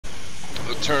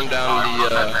turn down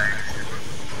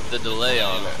the delay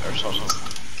on it or something.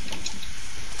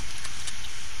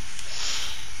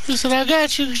 He said, I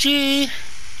got you, G.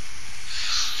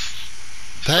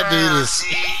 That dude is,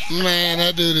 man,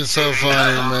 that dude is so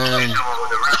funny, man.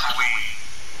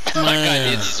 That guy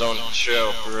needs his own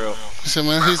show, for real. He said,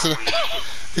 man,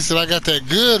 he said, I got that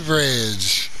good reg.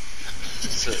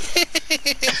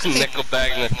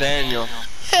 Nickelback Nathaniel.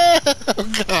 Oh,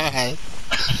 God.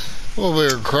 Well, we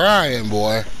were crying,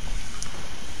 boy.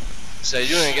 Said,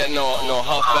 you ain't getting no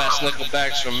huff-ass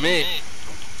Nickelbacks from me.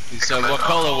 He said, what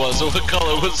color was it? What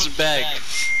color was the bag?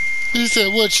 He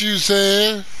said, what you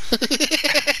said?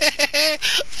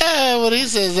 Yeah, when he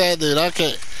says that, dude, I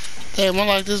can't. Damn, I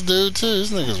like this dude, too.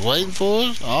 This nigga's waiting for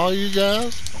us. All you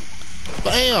guys.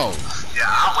 Bam. Yeah,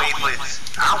 I'm waiting for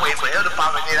him to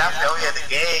pop it in. I said, oh, yeah, the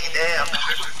gang, damn.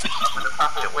 I'm gonna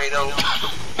pop it way though.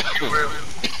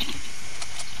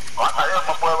 Oh, I thought that was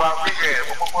my boy Rodriguez.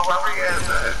 What my boy Rodriguez?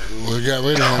 We got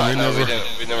rid of him.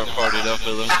 We never partied up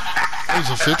with him. There's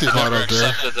a 50 pot up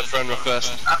there. Accepted the friend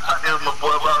request. I thought that was my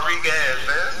boy Rodriguez,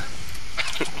 man.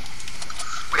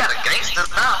 We got a gangster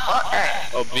now, fuck that.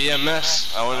 Oh,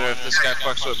 BMS. I wonder if this guy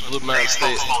fucks with Blue Mountain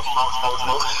State. Smoke.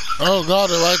 Oh, God,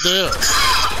 they're right there.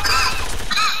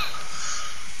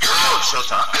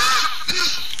 Showtime.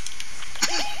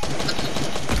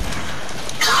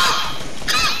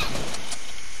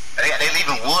 They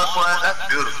leaving wood for us? That's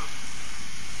beautiful.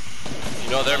 You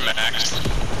know they're maxed.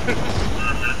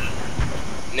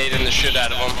 Nading the shit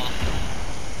out of them.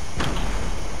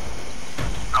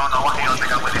 I don't know why he don't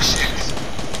think I'm with this shit.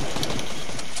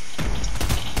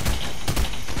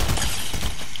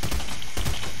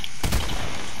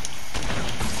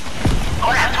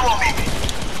 Oh, they have two on me.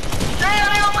 Damn,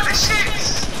 they don't with this shit.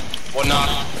 What not?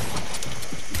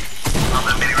 I'm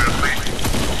gonna mini real quick.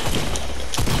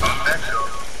 That door.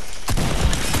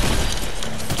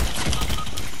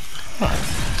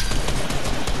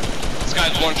 This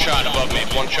guy's one shot above me.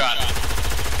 One shot.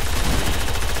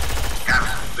 Got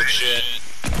him. Good shit.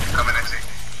 Coming in, see.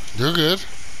 You're good.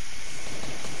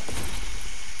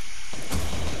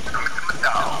 Coming to my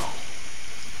dog.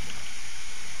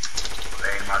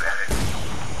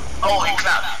 Oh, he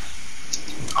clapped.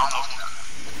 Almost clapped.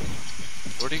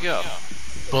 Where'd he go?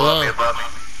 Below. Above me.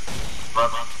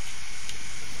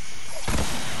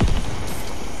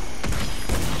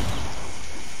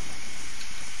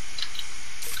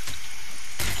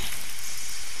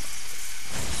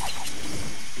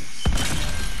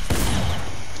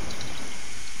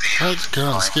 That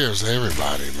gun scares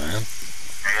everybody, man.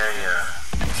 Yeah.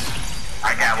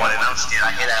 I got one and I'm scared.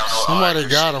 I hit out on Somebody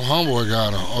got him. Homeboy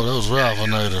got him. Oh, that was Ralph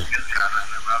Nader.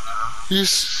 You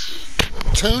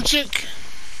Tunchik?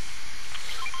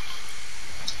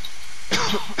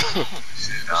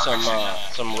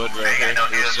 Some wood right here. I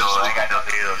got no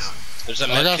deals. There's a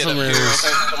I got medkit some up here, I ears.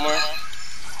 think, somewhere.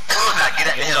 Get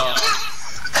that hell.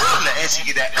 Let Nancy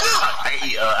get that. I can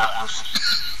eat apples.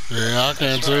 Yeah, I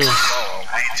can too.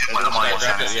 I ain't too much money.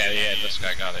 Yeah, this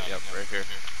guy got it. Yep, right here.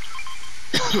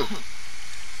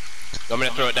 Want me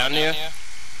to throw it down to you?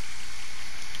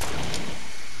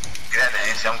 Get that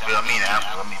Nancy. I'm good. I mean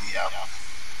apples. I mean the apples.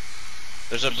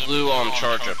 There's a blue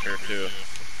charge up here too.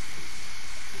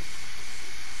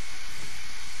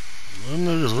 That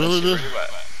niggas really did.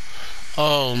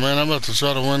 Oh man, I'm about to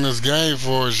try to win this game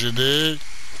for us, you dig?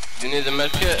 You need the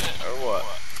med kit or what?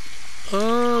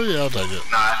 Oh yeah, I'll take it.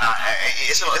 Nah.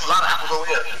 It's a lot of apples over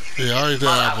here. Yeah, I'll eat the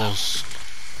apples.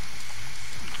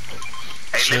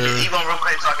 Hey, Sure. let me eat one real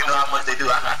quick so I can know how much they do.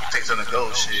 I can take some to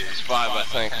go. Shit. It's 5, I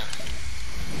think.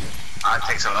 I'll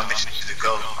take some of them bitches to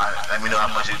go. Let me know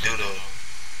how much it do though.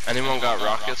 Anyone got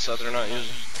rockets that they're not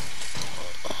using?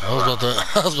 I was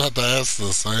about to ask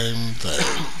the same thing.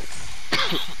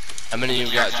 How many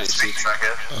you got, JC?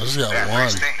 I just got one.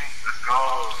 Let's go.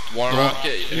 One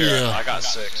rocket? Here, Yeah. I got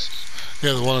 6.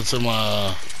 Yeah, the one that's in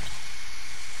my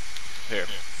Here,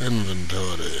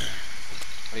 inventory.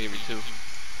 I'll give you 2.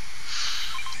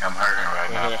 I'm hurting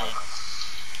right now.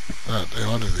 God damn,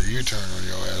 I did a U-turn on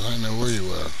your ass. I didn't know where you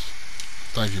was.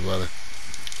 Thank you, buddy.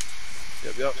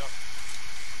 Yep.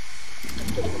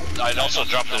 I also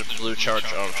dropped a blue charge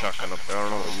shotgun up there. I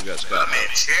don't know what you guys got. Man,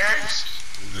 chairs?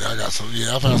 Yeah, I got some.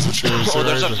 Yeah, I found some cherries. Oh,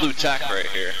 there's a blue tack right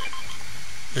here.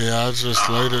 Yeah, I just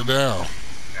laid it down.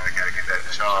 Gotta get that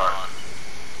charge.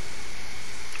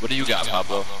 What do you got,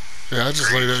 Pablo? Yeah, I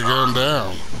just laid that gun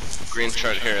down. Green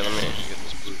charge here. Let me get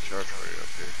this blue charge for you up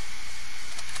here.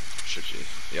 Should be.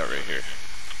 Yeah, right here.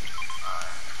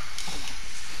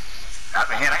 I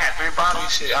got 3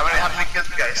 bodies. Shit. How many kills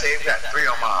we got? Say we got 3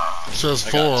 on mine. It says I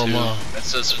 4 got on 2. mine. That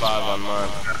says 5 on mine.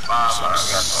 I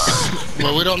got 5.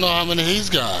 But we don't know how many he's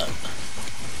got.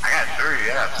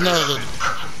 yeah. No,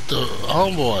 the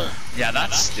homeboy. Yeah,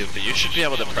 that's stupid. You should be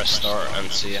able to press start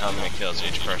and see how many kills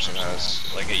each person has,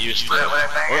 like it used to.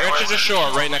 Or it should just show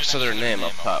it right next to their name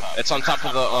up top. It's on top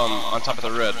of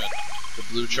the red, the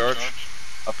blue charge,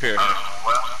 up here. Okay.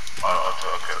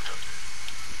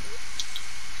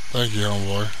 Thank you,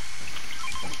 homeboy.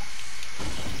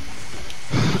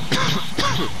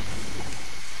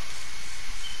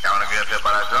 Y'all wanna get up there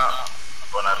by that drop?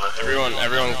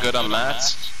 Everyone good on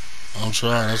mats? I'm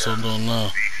trying. That's what I'm doing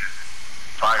now.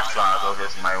 Fireflies over there,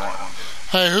 somebody want one.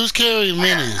 Hey, who's carrying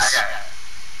minis?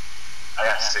 I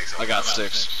got 6. I got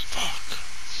 6. Fuck.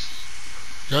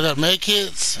 Y'all got med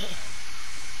kits?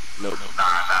 Nope. Nah,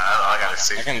 I got a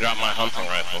 6. I can drop my hunting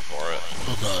rifle for it.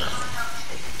 Okay.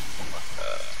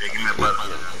 Yeah, give me a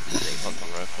button.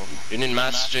 Hunting rifle. You need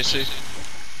mats, JC?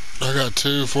 I got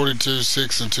 2 42,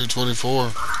 6, and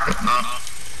 224.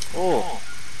 Oh.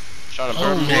 Trying to Oh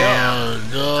burn my me out.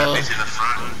 That god. bitch in the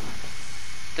front.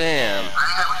 Damn. What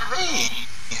do you mean?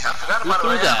 I forgot Who about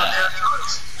threw it. that?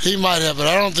 He might have, but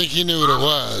I don't think he knew what it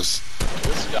was.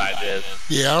 This guy did.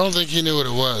 Yeah, I don't think he knew what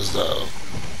it was, though.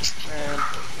 Man.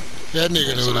 That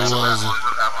nigga knew what it was.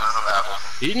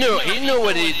 He knew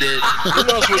what he did. He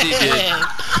knows what he did.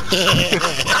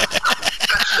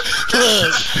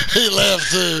 Look, he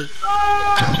laughed too.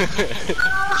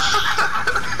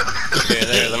 Okay,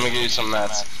 there, let me give you some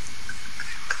mats.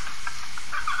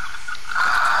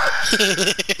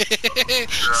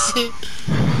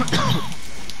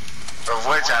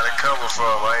 Boy trying to cover for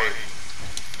him, wait.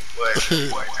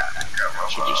 Boy trying to cover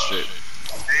Should be straight.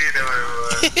 He knew what it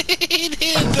was. He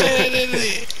did do it, didn't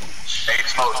he? Hey,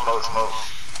 smoke.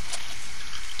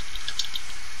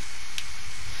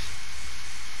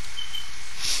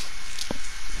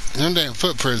 Them damn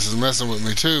footprints is messing with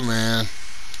me too, man.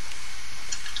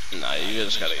 Nah, you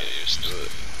just gotta get used to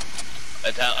it.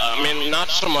 I mean, not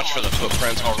so much for the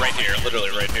footprints. Oh, right here,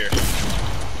 literally right here.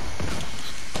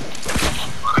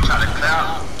 I'm trying to clear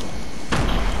out.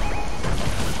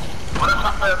 What up,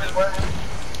 my family, boy?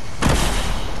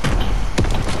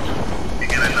 You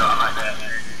get a no, I like that.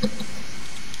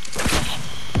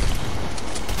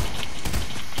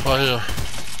 Right here.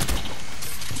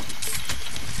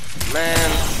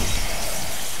 Man.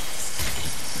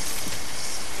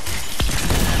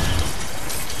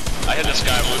 I hit this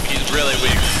guy, he's really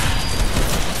weak.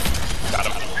 Got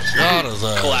him. God his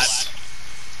ass. Collapse.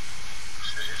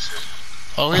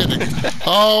 Oh, he had the.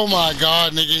 Oh my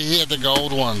God, nigga, he had the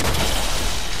gold one.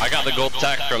 I got the gold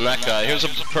tack from that guy. Here's a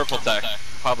purple tack.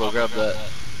 Pablo, grab that.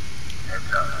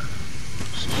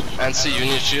 And see, you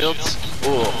need shields?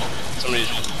 Ooh, somebody.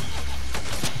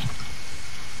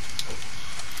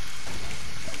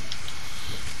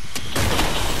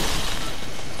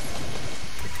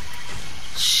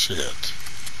 Shit.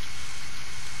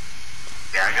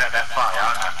 Yeah, I got that fire.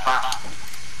 I got that fire.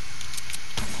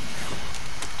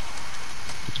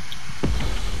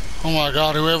 Oh my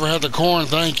God, whoever had the corn,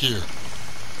 thank you.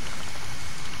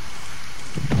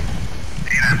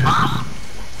 See that fire?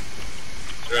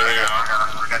 Right here. I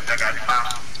got the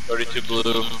fire. 32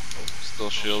 blue. Still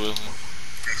shielded.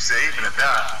 He's saving it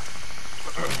down.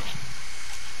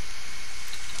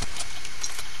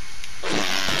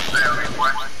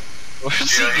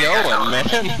 Where's he going, man?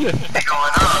 He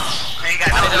going up. He ain't got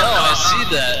I know, I see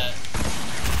that.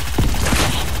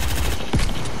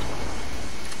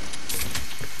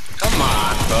 Come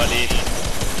on, buddy.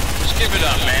 Just give it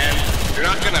up, man. You're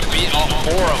not gonna beat all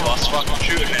 4 of us fucking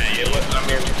shooting at you. I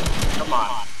mean, come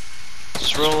on.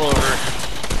 Just roll over.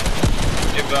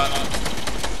 Give up.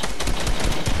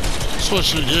 That's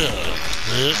what you get,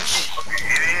 bitch.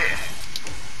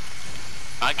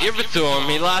 I give it to him.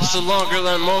 He lasted longer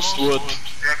than most would.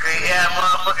 Yeah,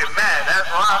 motherfucking mad. That's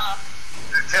why.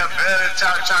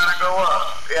 Trying to go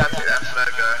up. Yeah, I think that's that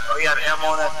guy. Oh, he had an ammo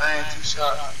on that thing. 2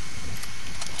 shots.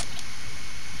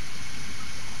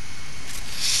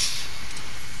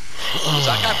 Is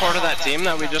that guy part of that team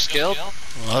that we just killed?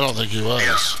 I don't think he was.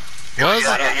 Yeah. Was?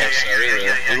 I don't think so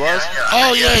either. He was?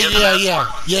 Oh yeah, he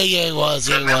was.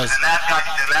 The last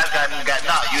guy got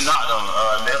knocked. You knocked him,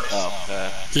 Mills. Oh,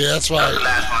 okay. Yeah, that's The right.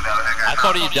 last one that got I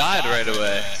thought he died right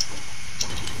away.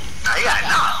 Nah, he got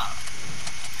knocked.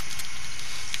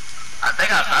 I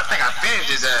think I finished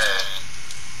his ass.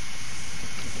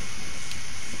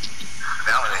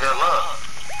 That was the hell up.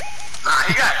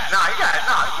 He got knocked.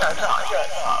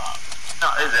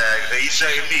 No, his ass. He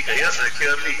saved me, cause he also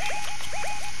killed me.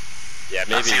 Yeah,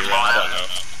 maybe I you're right. I don't know.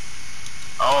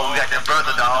 Oh, we got that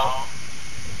brother, dog.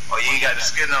 Oh, you ain't got the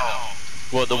skin on.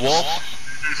 What, the wolf?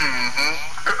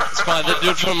 It's probably the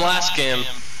dude from last game.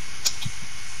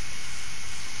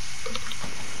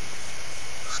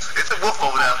 It's a wolf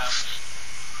over there.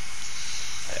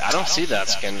 I don't see that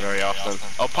skin very often.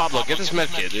 Oh, Pablo, get this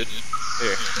medkit, dude.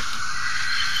 Here.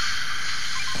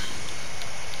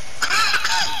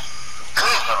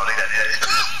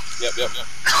 Yep.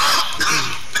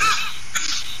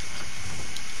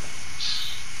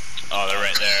 Oh, they're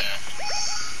right there.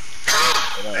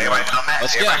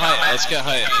 Let's get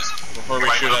height before we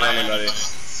shoot at anybody.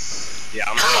 Yeah,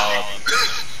 I'm solid.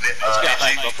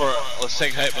 Let's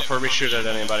take height before we shoot at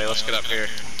anybody. Let's get up here.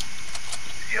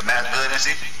 Your man's good, is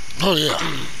he? Oh yeah.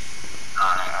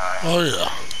 Oh yeah.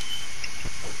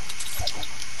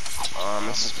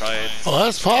 This is probably... Oh,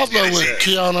 that's Pablo with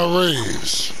Keanu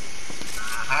Reeves.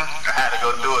 I had to go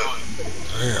do it.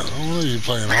 Damn, I don't know you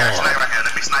playing I got a hard. sniper right here.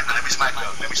 Let me snipe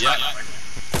though. Bitch.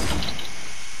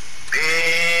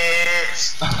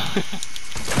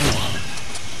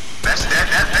 That's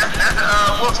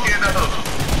wolf skin though.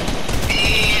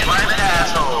 Yeah, right in the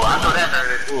asshole. I know that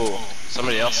hurt it. Ooh,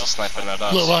 somebody else is sniping at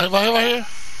us. Look, right here.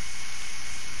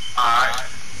 Alright.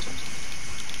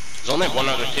 There's only one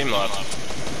other team left.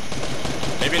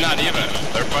 Maybe not even.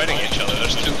 They're fighting each other.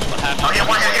 There's two half. Oh, hit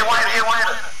one hitter.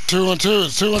 2 and 2.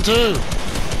 It's 2 and 2.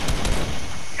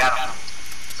 Got him.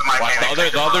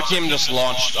 Watch, the other team just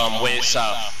launched way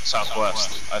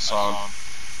southwest. I saw him.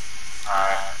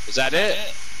 Alright. Is that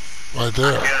it? Right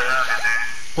there.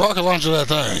 Rocket launcher that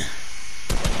thing.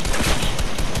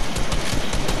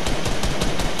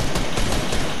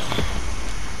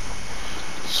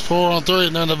 It's 4 on 3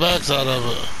 and then the backside of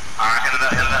it. Alright, hit it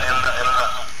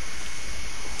up.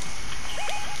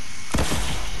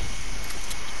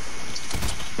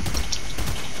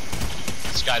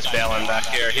 This guy's bailing back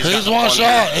here. He's one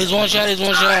shot. He's one shot.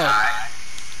 Alright.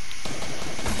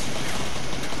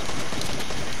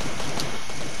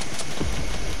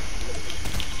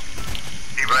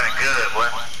 He running good, boy.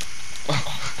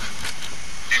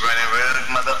 He running real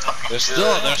motherfucking There's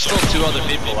good. still two other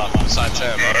people left besides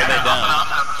him. Or are they down?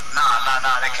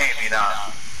 Nah, they can't be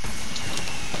down.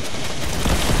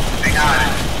 They got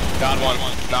it. Got one.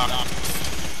 Knock.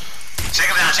 Shake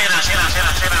him down.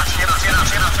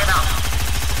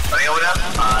 Are they over there?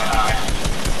 Alright.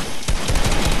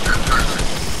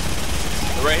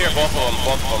 They're right here, both of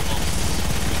them.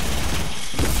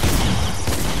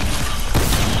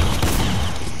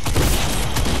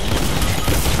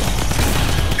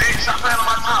 Hey, stop playing on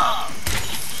my top.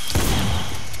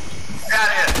 Get out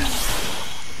of here.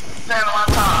 Playing on my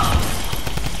top.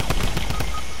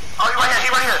 Oh, he right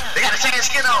here. They got the same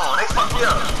skin on. They fucked me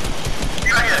up.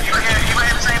 He right here.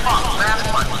 The same box. Last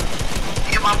one.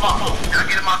 He hit my box. I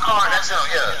get in my car. That's him.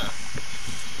 Yeah.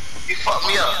 He fucked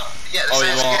me up. He had the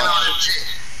same skin on and shit.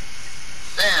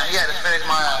 Damn, he had to finish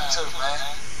my ass too, man.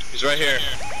 He's right here.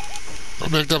 I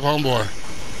picked up homeboy.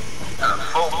 Got a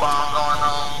full bomb going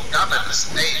on. Y'all better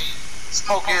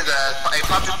smoke his ass. Hey,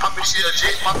 pop your shield,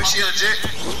 jit.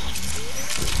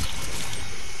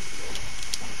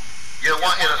 You're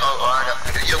one hitter. Oh, I got.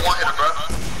 You're one hitter, bro.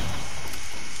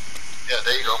 Yeah,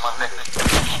 there you go, my nigga.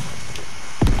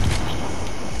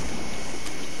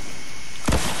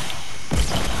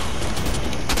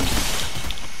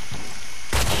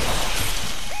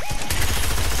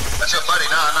 That's your buddy.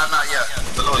 Nah, yeah.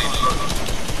 Below you.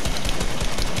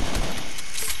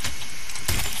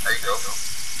 There you go.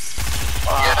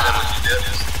 Yeah, that's what you did.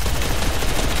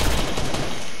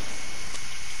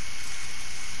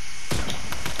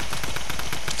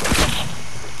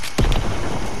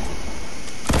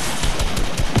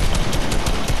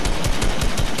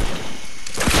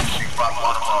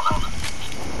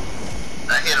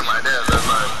 I hit him right there, that's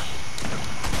right.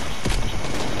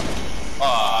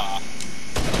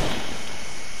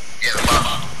 Get him up.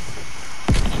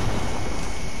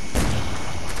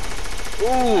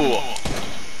 Ooh!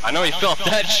 I know he felt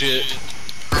that shit.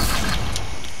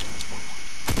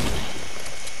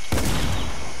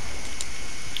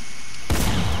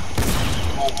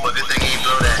 Oh, but good thing he ain't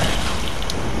blow that.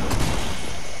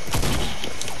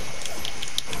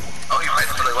 Oh, he right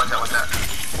there, watch out.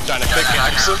 Trying to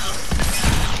pickaxe him.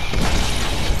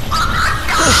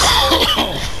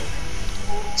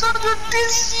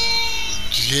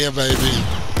 Yeah, baby.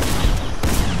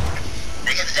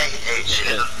 Hey,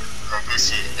 shit. This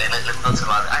shit. Hey, let's go to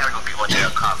my. I gotta go get one jail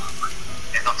cop.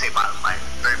 It's gonna take about like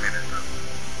 30 minutes.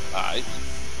 Alright.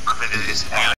 I think it's.